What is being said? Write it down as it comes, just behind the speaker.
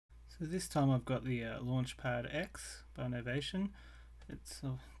So this time I've got the Launchpad X by Novation. It's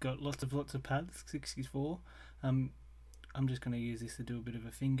got lots of pads, 64. I'm just going to use this to do a bit of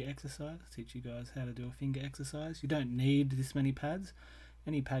a finger exercise, teach you guys how to do a finger exercise. You don't need this many pads.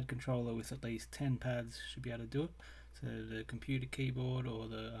 Any pad controller with at least 10 pads should be able to do it. So the computer keyboard or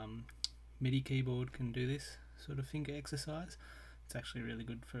the MIDI keyboard can do this sort of finger exercise. It's actually really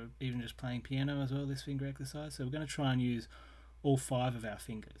good for even just playing piano as well, this finger exercise. So we're going to try and use all 5 of our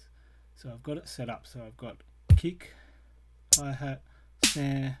fingers. So I've got it set up, so I've got kick, hi-hat,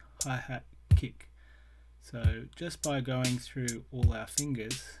 snare, hi-hat, kick. So just by going through all our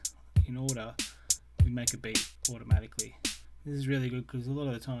fingers in order, we make a beat automatically. This is really good because a lot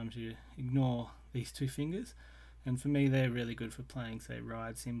of the times you ignore these 2 fingers, and for me they're really good for playing, say,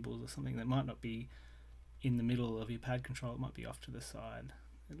 ride cymbals or something that might not be in the middle of your pad control, it might be off to the side.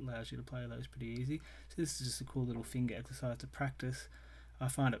 It allows you to play those pretty easy. So this is just a cool little finger exercise to practice. I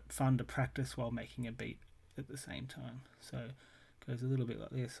find it fun to practice while making a beat at the same time. So it goes a little bit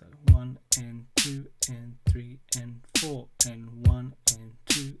like this. So 1 and 2 and 3 and 4 and 1 and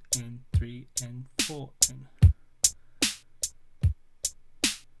 2 and 3 and 4 and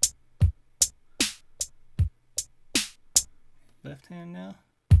left hand now.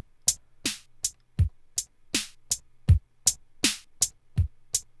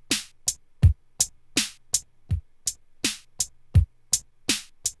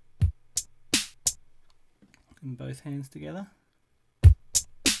 And both hands together. Okay,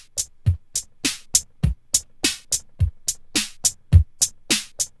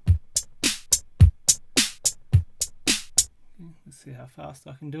 let's see how fast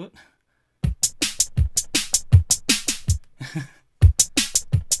I can do it.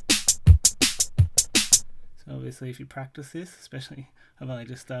 So obviously if you practice this, especially I've only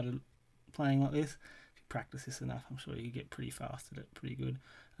just started playing like this, if you practice this enough, I'm sure you get pretty fast at it, pretty good.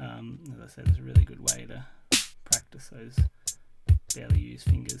 As I said, it's a really good way to practice those barely used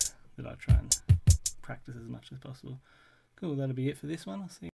fingers that I try and practice as much as possible. Cool, that'll be it for this one. I'll see you.